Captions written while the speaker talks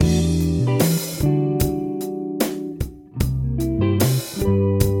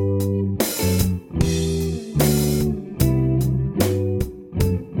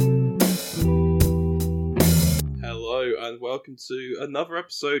welcome to another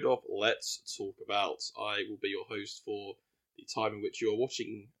episode of Let's Talk About. I will be your host for the time in which you are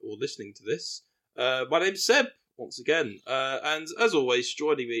watching or listening to this. My name's Seb, once again, and as always,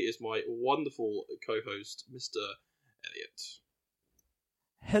 joining me is my wonderful co-host, Mr. Elliot.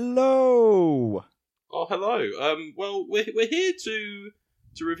 Hello! Oh, hello. Well, we're here to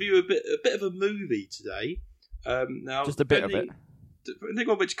review a bit of a movie today. Now, Just a bit of it. Depending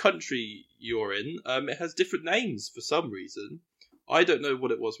on which country you're in, it has different names for some reason. I don't know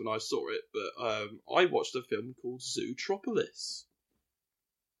what it was when I saw it, but I watched a film called Zootropolis.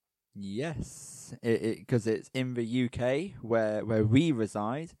 Yes, because it's in the UK where we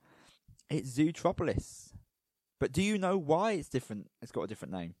reside. It's Zootropolis. But do you know why it's different? It's got a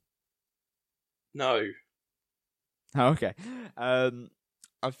different name. No. Oh, okay.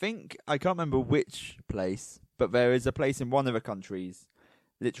 I think I can't remember which place, but there is a place in one of the countries,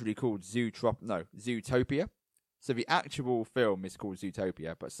 literally called Zootopia. So the actual film is called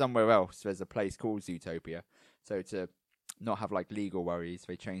Zootopia, but somewhere else there's a place called Zootopia. So to not have like legal worries,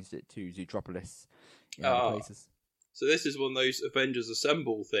 they changed it to Zootropolis in other places. So this is one of those Avengers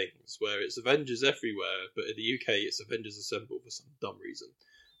Assemble things where it's Avengers everywhere, but in the UK it's Avengers Assemble for some dumb reason.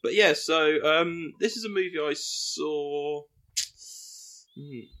 But yeah, so this is a movie I saw.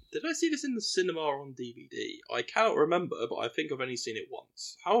 Did I see this in the cinema or on DVD? I cannot remember, but I think I've only seen it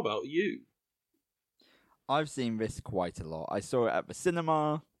once. How about you? I've seen this quite a lot. I saw it at the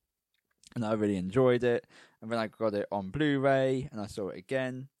cinema, and I really enjoyed it. And then I got it on Blu-ray, and I saw it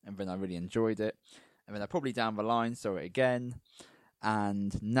again, and then I really enjoyed it. And then I probably down the line saw it again,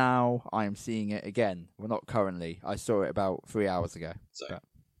 and now I am seeing it again. Well, not currently. I saw it about 3 hours ago. So, but,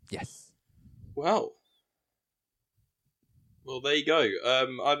 yes. Well, there you go.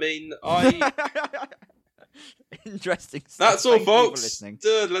 I mean, I... Interesting stuff. That's all, Thank you for folks. listening.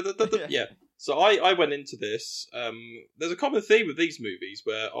 Yeah. So I went into this. There's a common theme with these movies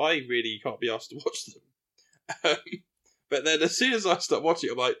where I really can't be asked to watch them. But then as soon as I start watching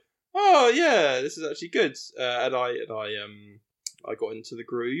it, I'm like, oh yeah, this is actually good. And I got into the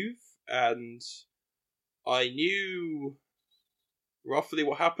groove, and I knew roughly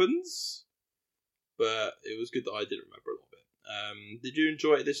what happens, but it was good that I did remember a lot of it. Did you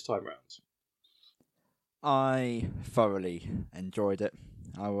enjoy it this time round? I thoroughly enjoyed it.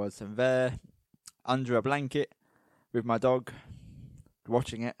 I was there under a blanket with my dog,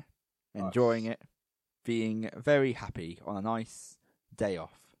 watching it, enjoying it, being very happy on a nice day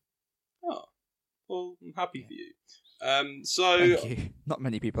off. Oh, well, I'm happy for you. So Thank you. Not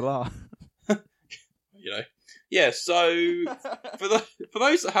many people are. You know, yeah. So for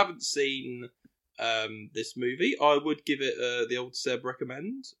those that haven't seen this movie, I would give it the old Seb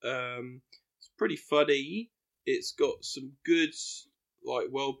recommend. It's pretty funny. It's got some good like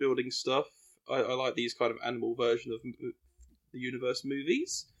world building stuff. I like these kind of animal version of the universe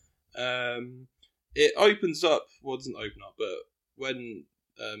movies. It opens up. Well, it doesn't open up, but when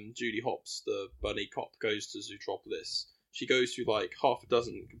Judy Hopps, the bunny cop, goes to Zootropolis, she goes through like half a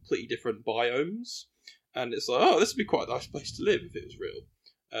dozen completely different biomes, and it's like, oh, this would be quite a nice place to live if it was real.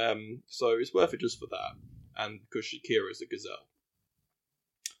 So it's worth it just for that, and because Shakira is a gazelle.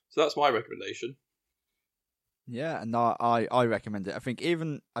 So that's my recommendation. Yeah, and I recommend it. I think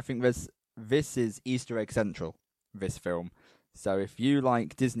this is Easter egg central, this film. So if you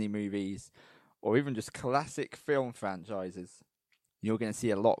like Disney movies or even just classic film franchises, you're going to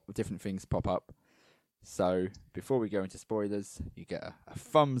see a lot of different things pop up. So before we go into spoilers, you get a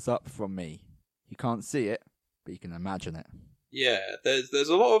thumbs up from me. You can't see it, but you can imagine it. Yeah, there's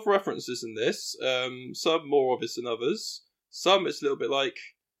a lot of references in this. Some more obvious than others. Some it's a little bit like,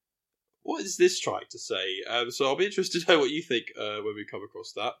 what is this trying to say? So I'll be interested to know what you think when we come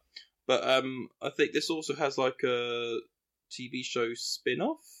across that. But I think this also has like a TV show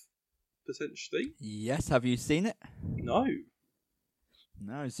spin-off, potentially. Yes, have you seen it? No.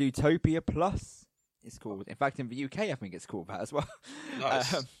 No, Zootopia Plus it's called. In fact, in the UK, I think it's called that as well.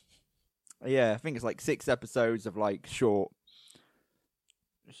 Nice. Yeah, I think it's like 6 episodes of like short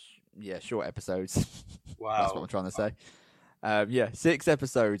episodes. Wow. That's what I'm trying to say. 6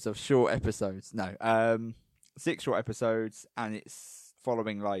 episodes of short episodes. No, 6 short episodes, and it's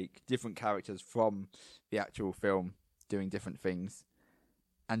following like different characters from the actual film doing different things.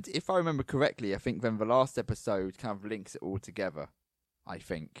 And if I remember correctly, I think then the last episode kind of links it all together. I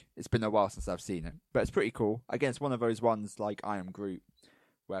think it's been a while since I've seen it, but it's pretty cool. Again, it's one of those ones like I Am Groot,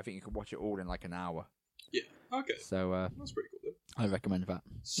 where I think you can watch it all in like an hour. Yeah. Okay. So that's pretty cool then. I recommend that.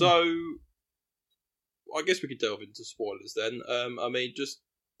 So I guess we could delve into spoilers then. I mean, just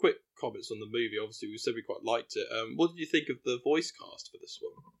quick comments on the movie. Obviously, we said we quite liked it. What did you think of the voice cast for this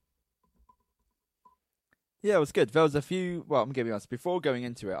one? Yeah, it was good. There was a few. Well, I'm going to be honest. Before going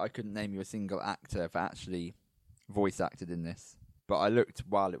into it, I couldn't name you a single actor that actually voice acted in this, but I looked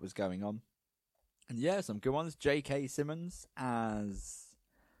while it was going on, and yeah, some good ones. J.K. Simmons as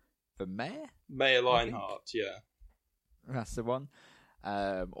the mayor. Mayor Lionheart, yeah. That's the one.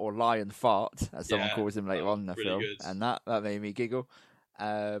 Or Lion Fart, as someone Yeah, calls him later on in the pretty film, good. and that made me giggle.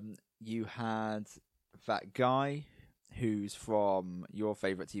 You had that guy who's from your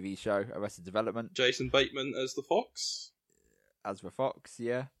favourite TV show, Arrested Development, Jason Bateman as the fox. as the fox.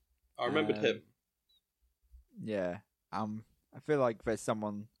 Yeah, I remembered him. yeah. I feel like there's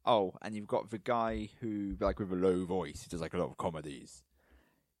someone. Oh, and you've got the guy who, like, with a low voice, who does like a lot of comedies.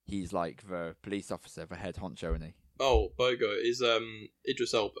 He's like the police officer, the head honcho, isn't he? Oh, Bogo is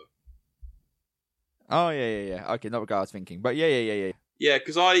Idris Elba. Oh yeah. Okay, not the guy I was thinking, but yeah. Yeah,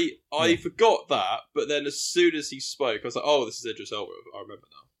 because I forgot that, but then as soon as he spoke, I was like, oh, this is Idris Elba. I remember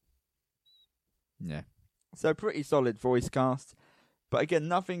now. Yeah. So pretty solid voice cast. But again,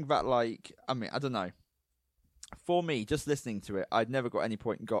 nothing that, like, I mean, I don't know. For me, just listening to it, I'd never got any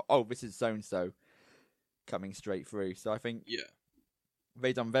point and got, oh, this is so-and-so coming straight through. So I think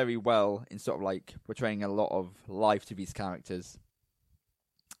they've done very well in sort of like portraying a lot of life to these characters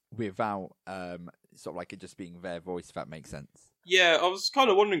without sort of like it just being their voice, if that makes sense. Yeah, I was kind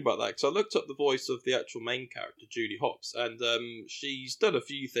of wondering about that, because I looked up the voice of the actual main character, Judy Hopps, and she's done a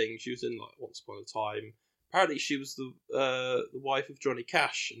few things. She was in, like, Once Upon a Time. Apparently she was the wife of Johnny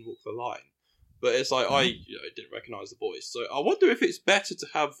Cash in Walk the Line. But it's like, I didn't recognise the voice. So I wonder if it's better to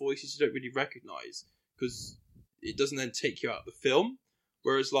have voices you don't really recognise, because it doesn't then take you out of the film.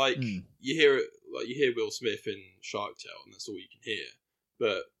 Whereas, like, you hear Will Smith in Shark Tale, and that's all you can hear.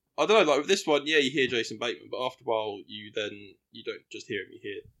 But I don't know, like with this one, yeah, you hear Jason Bateman, but after a while, you don't just hear him, you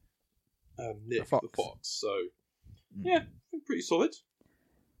hear Nick the Fox. So, yeah, I think pretty solid.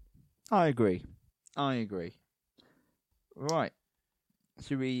 I agree. Right.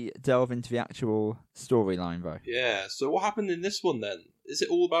 Should we delve into the actual storyline, though? Yeah, so what happened in this one, then? Is it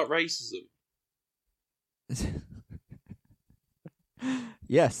all about racism?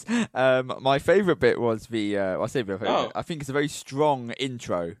 Yes. My favourite bit was the... I say my favourite. I think it's a very strong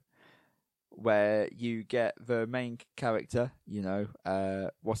intro where you get the main character,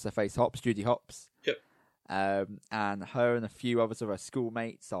 what's her face, Hopps, Judy Hopps. Yep. And her and a few others of her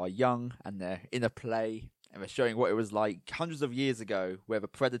schoolmates are young, and they're in a play, and they're showing what it was like hundreds of years ago, where the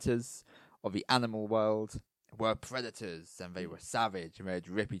predators of the animal world were predators, and they were savage, and they'd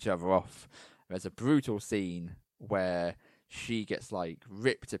rip each other off. There's a brutal scene where she gets, like,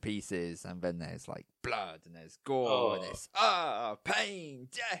 ripped to pieces, and then there's, like, blood, and there's gore, and it's, pain,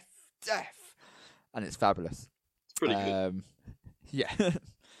 death, and it's fabulous. It's pretty good. Yeah.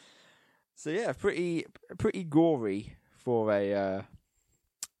 So yeah, pretty gory for a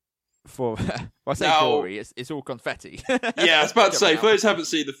when I say gory, it's all confetti. Yeah, I was about to say, for those who haven't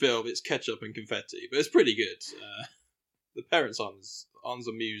seen the film, it's ketchup and confetti, but it's pretty good. The parents aren't as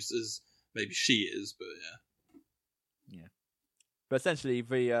amused as maybe she is, but yeah. Yeah. But essentially,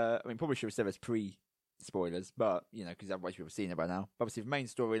 probably should have said it's pre-spoilers, but, because otherwise people have seen it by now. But obviously, the main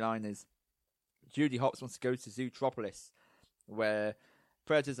storyline is Judy Hopps wants to go to Zootropolis, where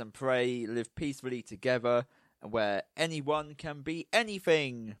predators and prey live peacefully together, and where anyone can be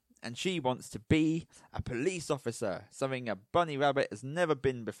anything. And she wants to be a police officer, something a bunny rabbit has never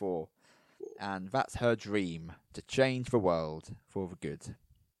been before. And that's her dream, to change the world for the good.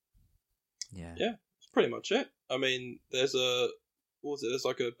 Yeah. Yeah, that's pretty much it. I mean, there's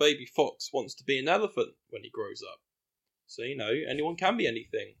like a baby fox wants to be an elephant when he grows up. So, anyone can be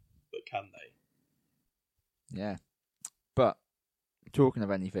anything, but can they? Yeah. But, talking of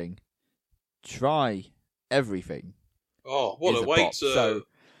anything, try everything. Oh, what a way to...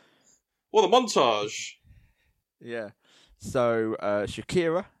 What a montage! Yeah. So,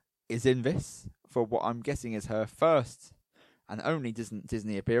 Shakira is in this for what I'm guessing is her first and only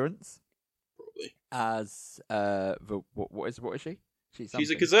Disney appearance. Probably. As, what is she?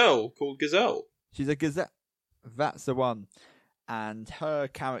 She's a gazelle called Gazelle. She's a gazelle. That's the one. And her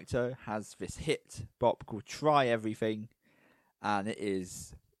character has this hit bop called Try Everything. And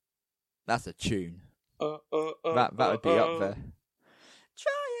that's a tune. That would be up there.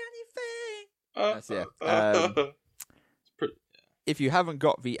 Try anything. That's it. If you haven't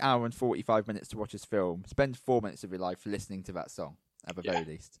got the hour and 45 minutes to watch this film, spend 4 minutes of your life listening to that song, at the very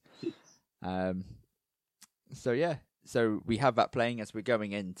least. So we have that playing as we're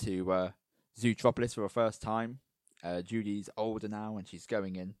going into Zootropolis for the first time. Judy's older now, and she's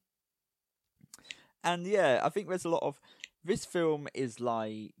going in. And yeah, I think there's a lot of... This film is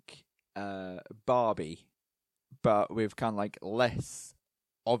like Barbie, but with kind of like less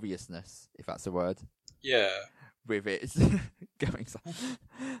obviousness, if that's a word. Yeah. with it going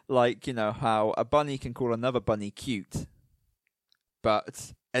like, you know, how a bunny can call another bunny cute,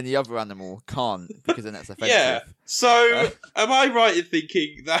 but any other animal can't because then that's offensive. Yeah. So, am I right in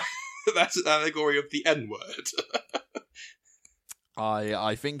thinking that that's an allegory of the N-word?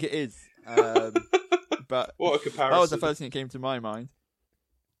 I think it is. But What a comparison. that was the first thing that came to my mind.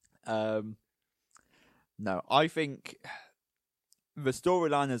 No, I think the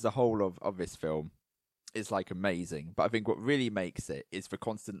storyline as a whole of this film is like amazing, but I think what really makes it is the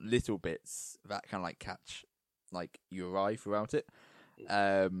constant little bits that kind of like catch like your eye throughout it.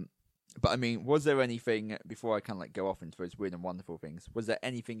 But I mean, was there anything, before I kind of like go off into those weird and wonderful things, was there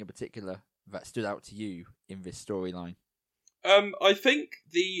anything in particular that stood out to you in this storyline? I think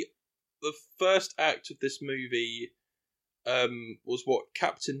the first act of this movie was what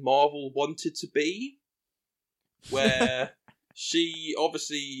Captain Marvel wanted to be, where she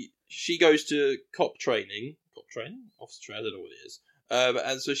goes to officer training, I don't know what it is,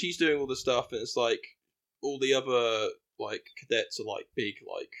 and so she's doing all the stuff, and it's like all the other like cadets are like big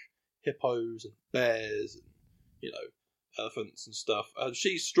like hippos and bears and, you know, elephants and stuff, and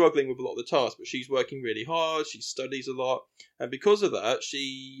she's struggling with a lot of the tasks, but she's working really hard, she studies a lot, and because of that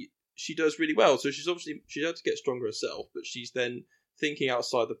she does really well. So she had to get stronger herself, but she's then thinking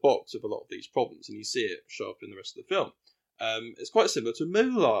outside the box of a lot of these problems, and you see it show up in the rest of the film. It's quite similar to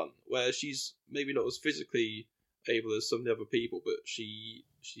Mulan, where she's maybe not as physically able as some of the other people, but she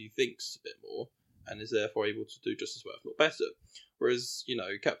thinks a bit more and is therefore able to do just as well, if not better. Whereas, you know,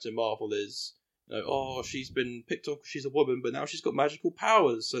 Captain Marvel is, you know, oh, she's been picked on because she's a woman, but now she's got magical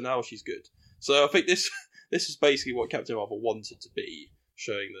powers, so now she's good. So I think this is basically what Captain Marvel wanted to be,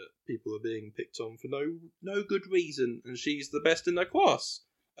 showing that people are being picked on for no good reason, and she's the best in their class.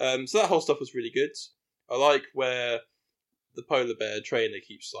 So that whole stuff was really good. I like where the polar bear trainer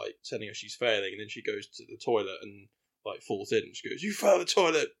keeps like telling her she's failing, and then she goes to the toilet and like falls in, and she goes, "You fell the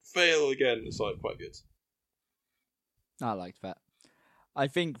toilet, fail again." It's like quite good. I liked that. I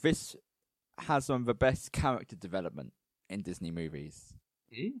think this has some of the best character development in Disney movies.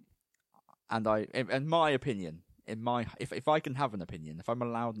 And in my opinion, if I can have an opinion, if I'm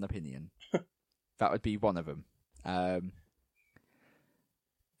allowed an opinion, that would be one of them.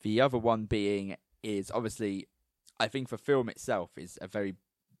 The other one is obviously, I think the film itself is a very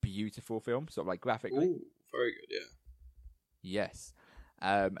beautiful film, sort of like graphically. Ooh, very good, yeah. Yes.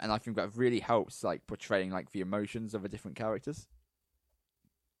 And I think that really helps like portraying like the emotions of the different characters.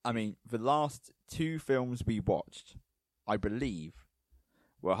 I mean, the last two films we watched, I believe,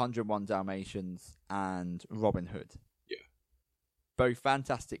 were 101 Dalmatians and Robin Hood. Yeah. Both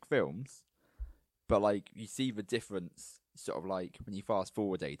fantastic films, but like you see the difference sort of like when you fast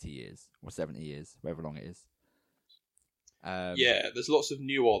forward 80 years or 70 years, however long it is. Yeah, there's lots of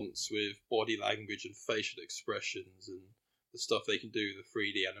nuance with body language and facial expressions and the stuff they can do with the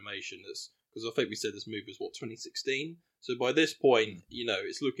 3D animation. Because I think we said this movie was, 2016? So by this point, you know,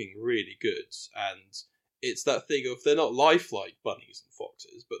 it's looking really good. And it's that thing of they're not lifelike bunnies and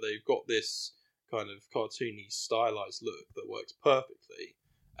foxes, but they've got this kind of cartoony, stylized look that works perfectly.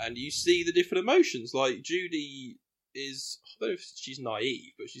 And you see the different emotions. Like, Judy is, I don't know if she's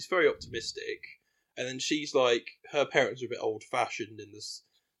naive, but she's very optimistic. And then she's like, her parents are a bit old-fashioned in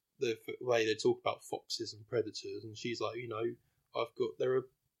the way they talk about foxes and predators. And she's like, you know, there are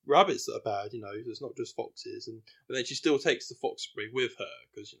rabbits that are bad, you know, there's not just foxes. But then she still takes the fox spray with her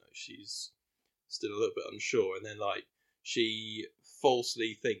because, you know, she's still a little bit unsure. And then, like, she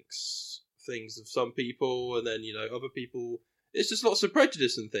falsely thinks things of some people, and then, you know, other people. It's just lots of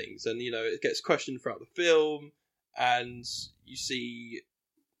prejudice and things. And, you know, it gets questioned throughout the film. And you see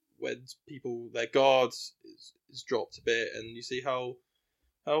when their guard is dropped a bit, and you see how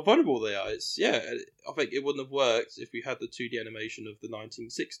vulnerable they are. I think it wouldn't have worked if we had the 2D animation of the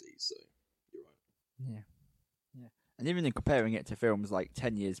 1960s. So you're right. Yeah. And even in comparing it to films like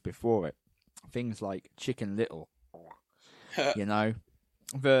 10 years before it, things like Chicken Little, you know,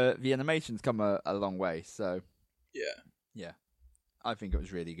 the animation's come a long way. So yeah, I think it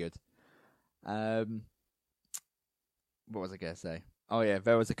was really good. What was I gonna say? Oh yeah,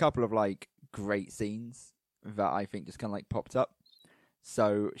 there was a couple of like great scenes that I think just kind of like popped up.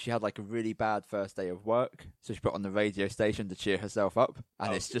 So she had like a really bad first day of work, so she put on the radio station to cheer herself up,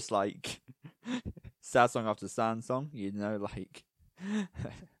 and it's just like sad song after sad song, you know, like,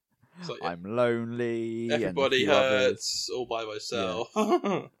 I'm lonely, everybody hurts, all by myself.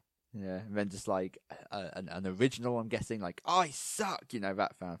 Yeah, and then just like an original, I'm guessing, like, I suck, you know,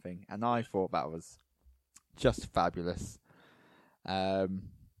 that kind of thing. And I thought that was just fabulous. But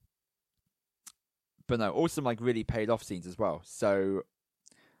no, also some like really paid off scenes as well. So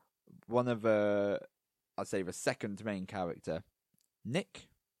one of the I'd say the second main character, Nick.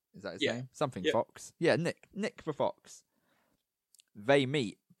 Is that his Yeah. name? Something Yeah. Fox. Yeah, Nick. Nick the Fox. They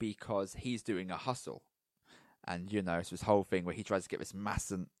meet because he's doing a hustle. And, it's this whole thing where he tries to get this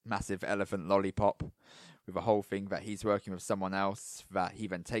massive elephant lollipop with a whole thing that he's working with someone else, that he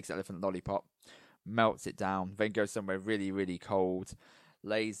then takes elephant lollipop, melts it down, then goes somewhere really, really cold,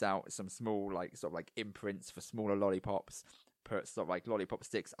 lays out some small, imprints for smaller lollipops, puts lollipop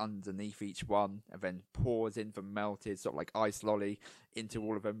sticks underneath each one, and then pours in the melted ice lolly into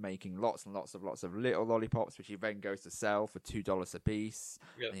all of them, making lots and lots of little lollipops, which he then goes to sell for $2 a piece.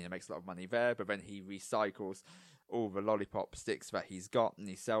 Yep. And makes a lot of money there, but then he recycles all the lollipop sticks that he's got, and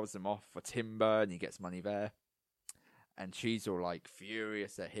he sells them off for timber, and he gets money there. And she's all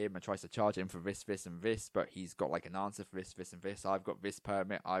furious at him and tries to charge him for this, and this, but he's got an answer for this, and this. I've got this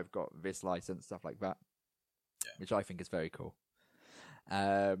permit, I've got this license, stuff like that. Yeah. Which I think is very cool.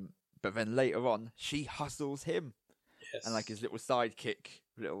 But then later on, she hustles him. Yes. And his little sidekick,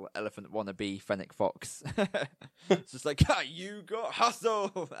 little elephant wannabe Fennec Fox. It's just you got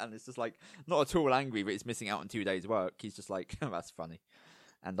hustle! And it's just not at all angry, but he's missing out on 2 days' work. He's just that's funny.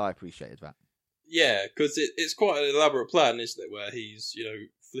 And I appreciated that. Yeah, because it's quite an elaborate plan, isn't it? Where he's,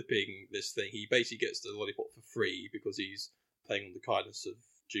 flipping this thing. He basically gets the lollipop for free because he's playing on the kindness of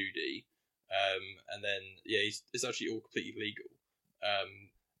Judy. And then, it's actually all completely legal.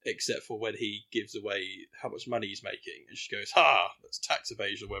 Except for when he gives away how much money he's making. And she goes, that's tax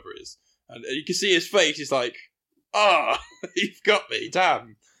evasion, or whatever it is. And you can see his face, he's like, you've got me,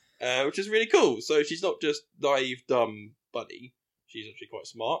 damn. Which is really cool. So she's not just naive, dumb bunny. She's actually quite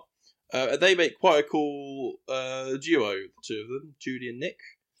smart. And they make quite a cool duo, the two of them, Judy and Nick.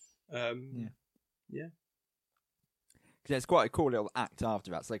 Yeah. Because it's quite a cool little act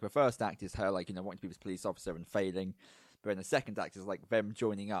after that. So the first act is her wanting to be this police officer and failing. But then the second act is them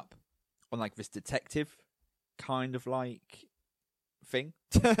joining up on this detective kind of thing,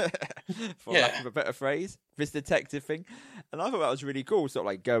 for lack of a better phrase, this detective thing. And I thought that was really cool,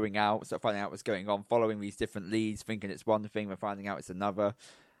 going out, finding out what's going on, following these different leads, thinking it's one thing, but finding out it's another.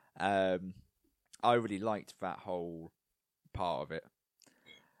 I really liked that whole part of it.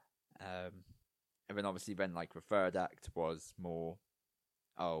 And then obviously the third act was more,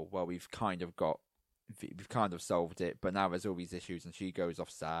 we've kind of solved it, but now there's all these issues, and she goes off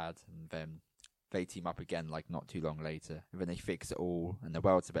sad, and then they team up again not too long later, and then they fix it all, and the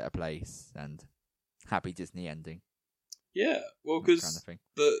world's a better place, and happy Disney ending. Yeah, well, because kind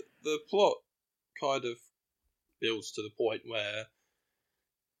of the plot kind of builds to the point where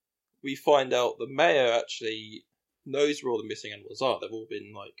we find out the mayor actually knows where all the missing animals are. They've all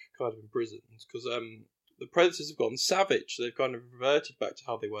been kind of imprisoned because the predators have gone savage. They've kind of reverted back to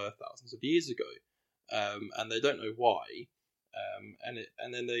how they were thousands of years ago. And they don't know why,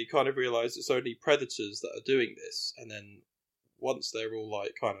 and then they kind of realise it's only predators that are doing this. And then once they're all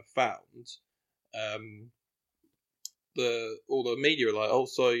kind of found, all the media are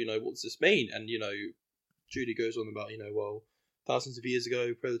so what does this mean? And Judy goes on about well, thousands of years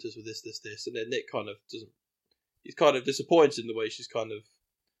ago predators were this, and then Nick kind of doesn't. He's kind of disappointed in the way she's kind of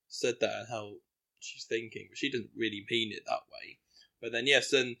said that and how she's thinking, but she didn't really mean it that way. But then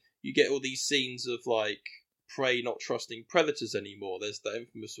then you get all these scenes of prey not trusting predators anymore. There's the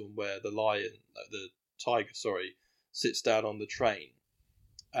infamous one where the tiger, sits down on the train,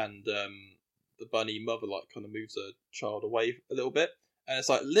 and the bunny mother kind of moves her child away a little bit, and it's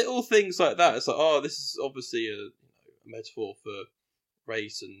little things like that. It's this is obviously a metaphor for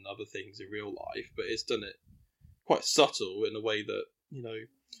race and other things in real life, but it's done it quite subtle in a way that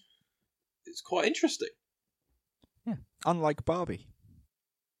it's quite interesting. Yeah, unlike Barbie.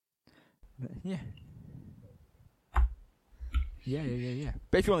 Yeah.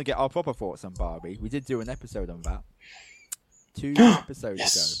 But if you want to get our proper thoughts on Barbie, we did do an episode on that 2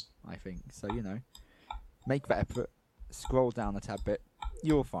 episodes ago, I think. So, make that effort. Scroll down a tad bit.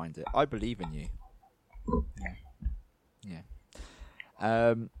 You'll find it. I believe in you. Yeah.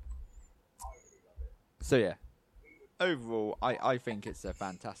 So, yeah. Overall, I think it's a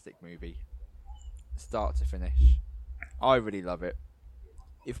fantastic movie. Start to finish. I really love it.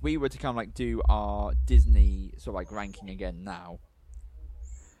 If we were to kind of do our Disney ranking again now,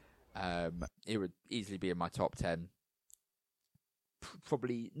 it would easily be in my top 10.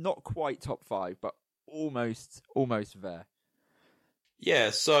 Probably not quite top 5, but almost there. Yeah,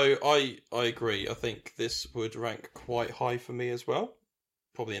 so I agree. I think this would rank quite high for me as well.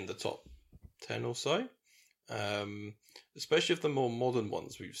 Probably in the top 10 or so. Especially of the more modern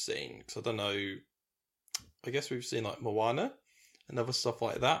ones we've seen. Because I don't know, I guess we've seen Moana and other stuff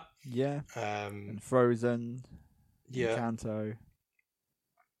like that. Yeah. And Frozen. Yeah. Encanto.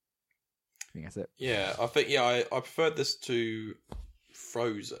 I think that's it. Yeah, I think I preferred this to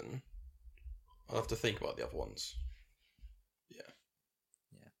Frozen. I'll have to think about the other ones. Yeah.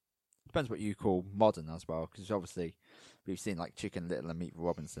 Depends what you call modern as well, because obviously we've seen like Chicken Little and Meet the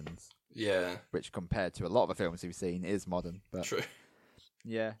Robinsons. Yeah. Which compared to a lot of the films we've seen is modern. But True.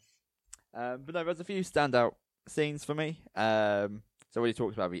 Yeah. But no, there's a few standout scenes for me. So I already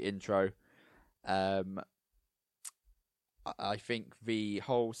talked about the intro. I think the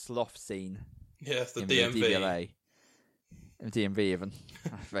whole sloth scene. Yeah, the in DMV. The DVLA. DMV even.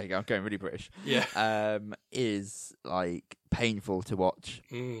 There you go, I'm going really British. Yeah. Is like painful to watch.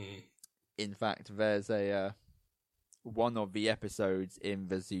 Mm. In fact, there's a one of the episodes in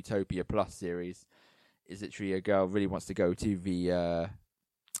the Zootopia Plus series is literally a girl really wants to go to the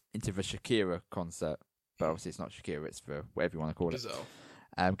into the Shakira concert, but obviously it's not Shakira, it's for whatever you want to call it.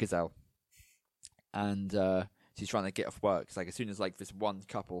 Gazelle. And she's trying to get off work. It's like as soon as like this one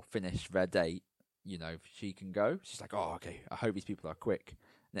couple finish their date, you know, she can go. She's like, oh, okay, I hope these people are quick.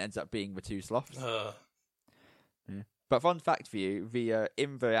 And it ends up being the two sloths. Yeah. But fun fact for you, the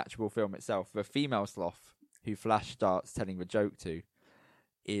in the actual film itself, the female sloth who Flash starts telling the joke to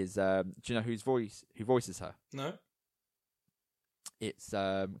is, do you know who voices her? No. It's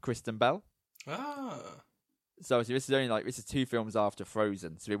Kristen Bell. Ah. So obviously this is 2 films after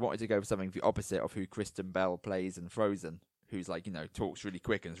Frozen, so we wanted to go for something the opposite of who Kristen Bell plays in Frozen, who's like, you know, talks really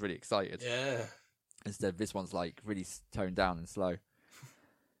quick and is really excited. Yeah. Instead, this one's like really toned down and slow,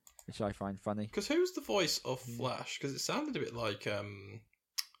 which I find funny. Because who's the voice of Flash? Because it sounded a bit like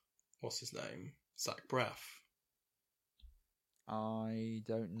what's his name? Zach Braff. I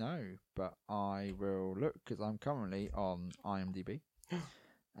don't know, but I will look because I'm currently on IMDb.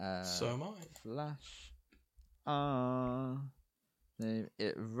 So am I. Flash.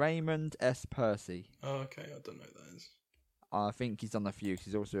 Raymond S. Percy. Oh, okay. I don't know who that is. I think he's done a few. 'Cause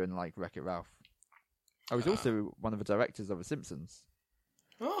he's also in like Wreck-It Ralph. Oh, he's also one of the directors of The Simpsons.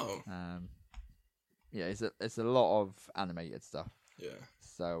 Oh. Yeah, it's a lot of animated stuff. Yeah.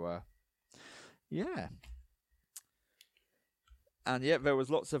 So, yeah. And yeah, there was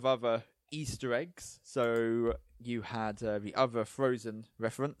lots of other Easter eggs. So you had the other Frozen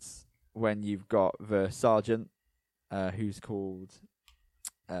reference when you've got the sergeant who's called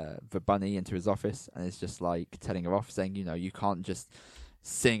the bunny into his office and is just like telling her off, saying, you know, you can't just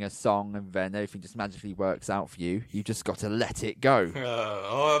sing a song and then everything just magically works out for you. You just got to let it go.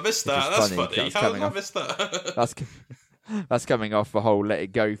 Oh, I missed that. That's funny. How did I miss that? That's coming off the whole Let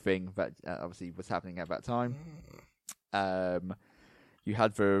It Go thing that obviously was happening at that time. You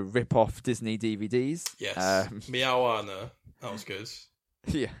had the rip-off Disney DVDs. Yes. Meowana. That was good.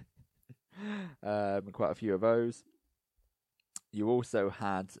 Yeah. Quite a few of those. You also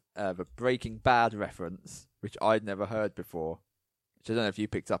had the Breaking Bad reference, which I'd never heard before. Which I don't know if you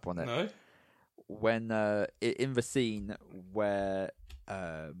picked up on it. No. When in the scene where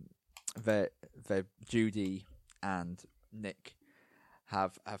the Judy and Nick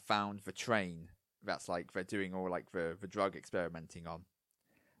have found the train that's like they're doing all like the drug experimenting on.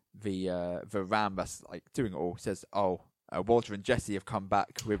 The ram that's like doing it all says, "Oh, Walter and Jesse have come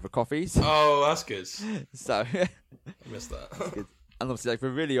back with the coffees." Oh, that's good. So I missed that. Good. And obviously, like the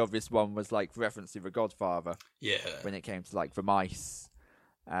really obvious one was like reference to The Godfather. Yeah. When it came to like the mice,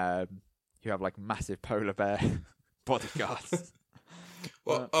 who have like massive polar bear bodyguards.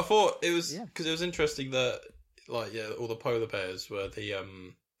 Well, I thought it was because it was interesting that like all the polar bears were the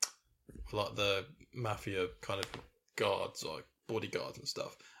like the mafia kind of guards, like bodyguards and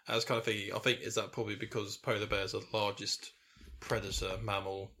stuff. I was kind of thinking, I think is that probably because polar bears are the largest predator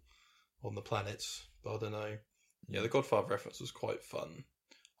mammal on the planet, but I don't know. Yeah, the Godfather reference was quite fun.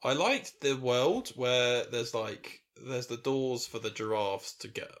 I liked the world where there's the doors for the giraffes to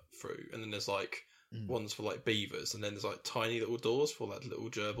get through, and then there's like ones for like beavers, and then there's like tiny little doors for like little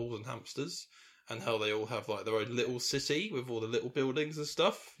gerbils and hamsters, and how they all have like their own little city with all the little buildings and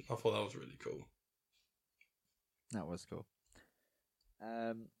stuff. I thought that was really cool. That was cool.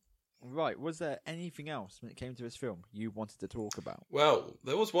 Right, was there anything else when it came to this film you wanted to talk about? Well,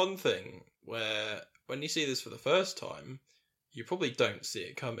 there was one thing where when you see this for the first time, you probably don't see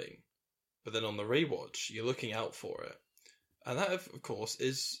it coming, but then on the rewatch, you're looking out for it. And that, of course,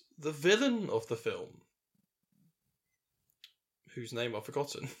 is the villain of the film, whose name I've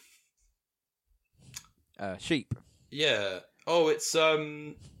forgotten. Sheep. Yeah. Oh, it's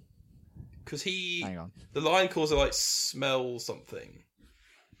because Hang on. the line calls it like smell something.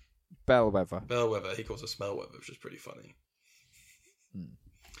 Bellwether. He calls her Smellwether, which is pretty funny. Hmm.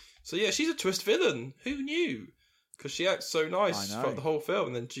 So yeah, she's a twist villain. Who knew? Because she acts so nice throughout the whole film,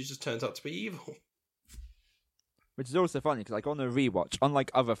 and then she just turns out to be evil. Which is also funny because, like, on a rewatch,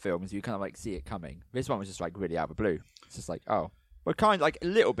 unlike other films, you kind of like see it coming. This one was just like really out of the blue. It's just like, oh, but kind of like a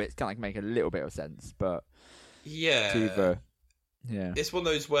little bit, kind of like make a little bit of sense, but yeah, yeah, it's one of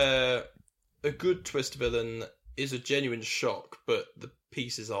those where a good twist villain is a genuine shock, but the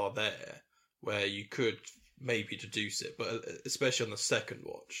pieces are there where you could maybe deduce it, but especially on the second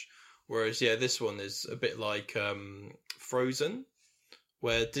watch. Whereas, yeah, this one is a bit like Frozen,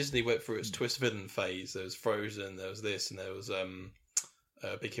 where Disney went through its twist villain phase. There was Frozen, there was this, and there was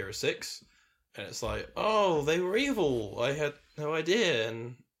Big Hero 6. And it's like, oh, they were evil. I had no idea,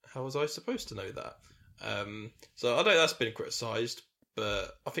 and how was I supposed to know that? So I know that's been criticised,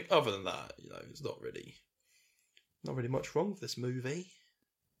 but I think other than that, you know, it's not really much wrong with this movie.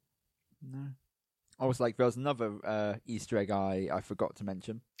 No. I was like, there was another Easter egg I forgot to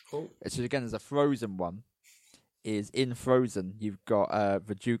mention. Oh. It's again, there's a Frozen one. Is in Frozen, you've got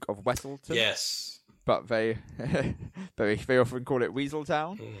the Duke of Weselton. Yes. But they often call it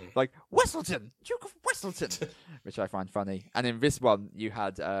Weaseltown. Like, Weselton! Duke of Weselton! Which I find funny. And in this one, you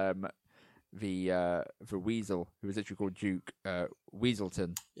had the Weasel, who was literally called Duke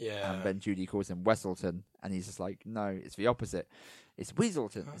Weaselton. Yeah. And then Judy calls him Weselton. And he's just like, no, it's the opposite. It's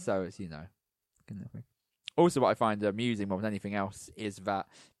Weaselton. So it's, you know. Also, what I find amusing more than anything else is that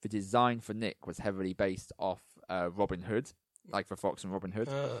the design for Nick was heavily based off Robin Hood, like for Fox and Robin Hood.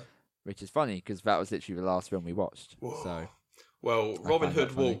 Which is funny because that was literally the last film we watched. Whoa. So, well, Robin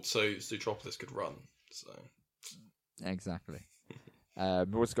Hood walked so Zootropolis could run. So exactly.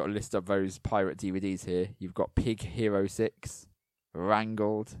 We've also got a list of those pirate DVDs here. You've got Pig Hero 6,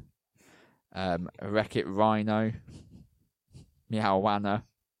 Wrangled, Wreck-It Rhino, Meowana,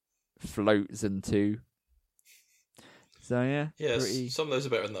 Floatsin' 2. So yeah, some of those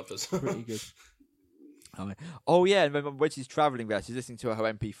are better than others. Pretty good. Oh yeah, and when she's travelling there, she's listening to her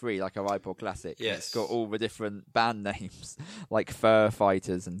MP3, like her iPod Classic. Yes. It's got all the different band names, like Fur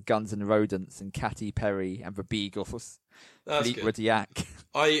Fighters and Guns and Rodents and Katy Perry and the Beagles. That's Fleetwood good. Yak.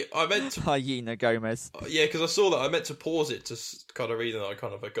 I meant to... Hyena Gomez. Yeah, because I saw that. I meant to pause it to kind of read it, and I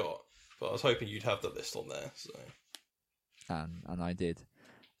kind of forgot. But I was hoping you'd have the list on there. So. And I did.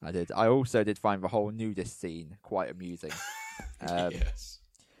 I also did find the whole nudist scene quite amusing. Yes.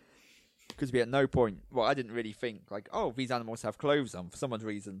 Because we at no point, well, I didn't really think, like, oh, these animals have clothes on. For some odd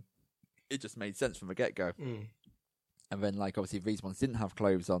reason, it just made sense from the get-go. And then, like, obviously these ones didn't have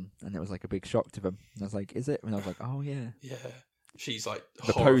clothes on, and it was, like, a big shock to them. And I was like, is it? And I was like, oh, yeah. Yeah. She's, like,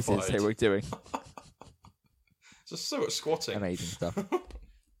 the horrified. poses they were doing. Just so much squatting. Amazing stuff.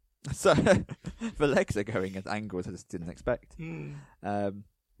 So, the legs are going at angles I just didn't expect.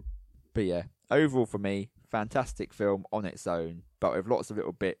 But yeah, overall for me, fantastic film on its own, but with lots of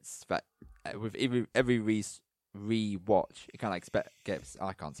little bits that with every re-watch, it kind of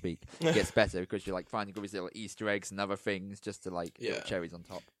gets better because you're like finding all these little Easter eggs and other things just to like little cherries on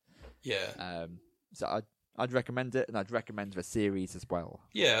top. Yeah. So I'd recommend it, and I'd recommend the series as well.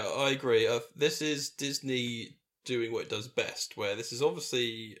 Yeah, I agree. This is Disney doing what it does best, where this is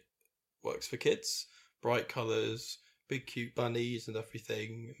obviously works for kids, bright colours, big cute bunnies and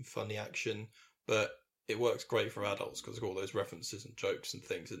everything, and funny action, but it works great for adults because of all those references and jokes and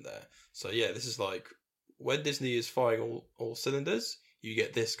things in there. So yeah, this is like when Disney is firing all cylinders, you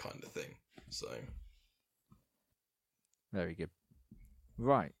get this kind of thing. So very good.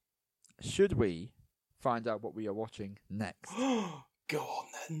 Right, should we find out what we are watching next? Go on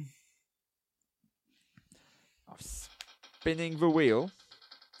then. I'm spinning the wheel,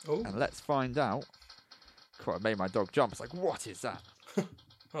 and let's find out. God, I made my dog jump. It's like, what is that?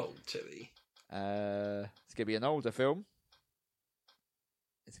 Oh, Tilly. It's going to be an older film.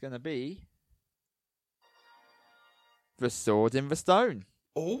 It's going to be The Sword in the Stone.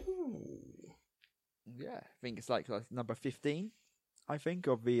 Oh. Yeah, I think it's like number 15, I think,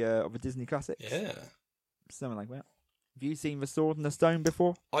 of the Disney classics. Yeah. Something like that. Have you seen The Sword in the Stone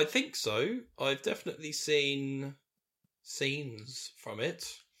before? I think so. I've definitely seen scenes from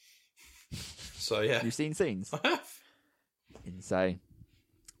it. So yeah. You've seen scenes? I have. Insane.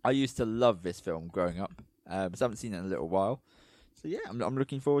 I used to love this film growing up, but I haven't seen it in a little while. So yeah, I'm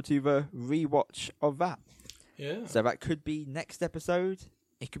looking forward to the rewatch of that. Yeah. So that could be next episode.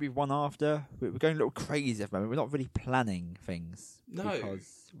 It could be one after. We're going a little crazy at the moment. We're not really planning things. No.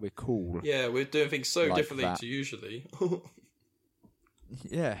 Because we're cool. Yeah, we're doing things so like differently that. to usually.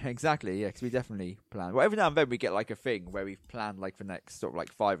 Yeah, exactly. Yeah, because we definitely plan. Well, every now and then we get like a thing where we've planned like the next sort of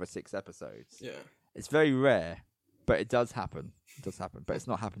like 5 or 6 episodes. Yeah. It's very rare, but it does happen. It does happen, but it's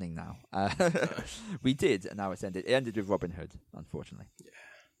not happening now. We did, and now it's ended. It ended with Robin Hood, unfortunately. Yeah.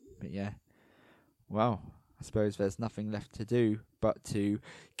 But yeah. Well, I suppose there's nothing left to do but to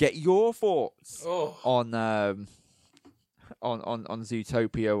get your thoughts on on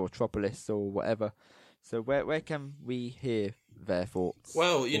Zootopia or Tropolis or whatever. So where can we hear their thoughts?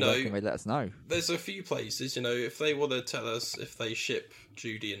 Well, where can they let us know? There's a few places. If they want to tell us if they ship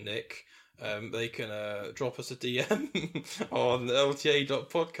Judy and Nick, they can drop us a DM on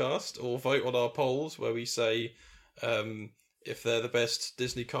lta.podcast or vote on our polls where we say if they're the best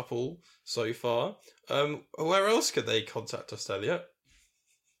Disney couple so far. Where else could they contact us, Elliot?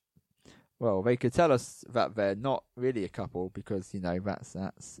 Well, they could tell us that they're not really a couple because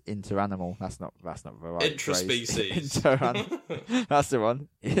that's interanimal. That's not the right intraspecies. That's the one.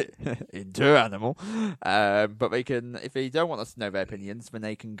 Interanimal. But they can, if they don't want us to know their opinions, then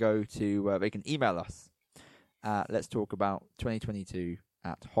they can go to they can email us at let's talk about 2022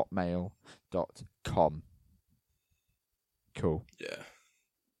 at hotmail.com. Cool. Yeah.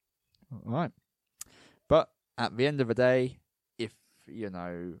 All right. But at the end of the day,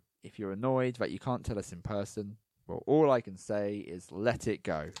 if you're annoyed that you can't tell us in person, well, all I can say is let it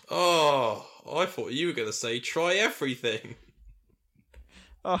go. Oh, I thought you were going to say try everything.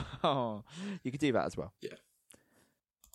 Oh, you could do that as well. Yeah.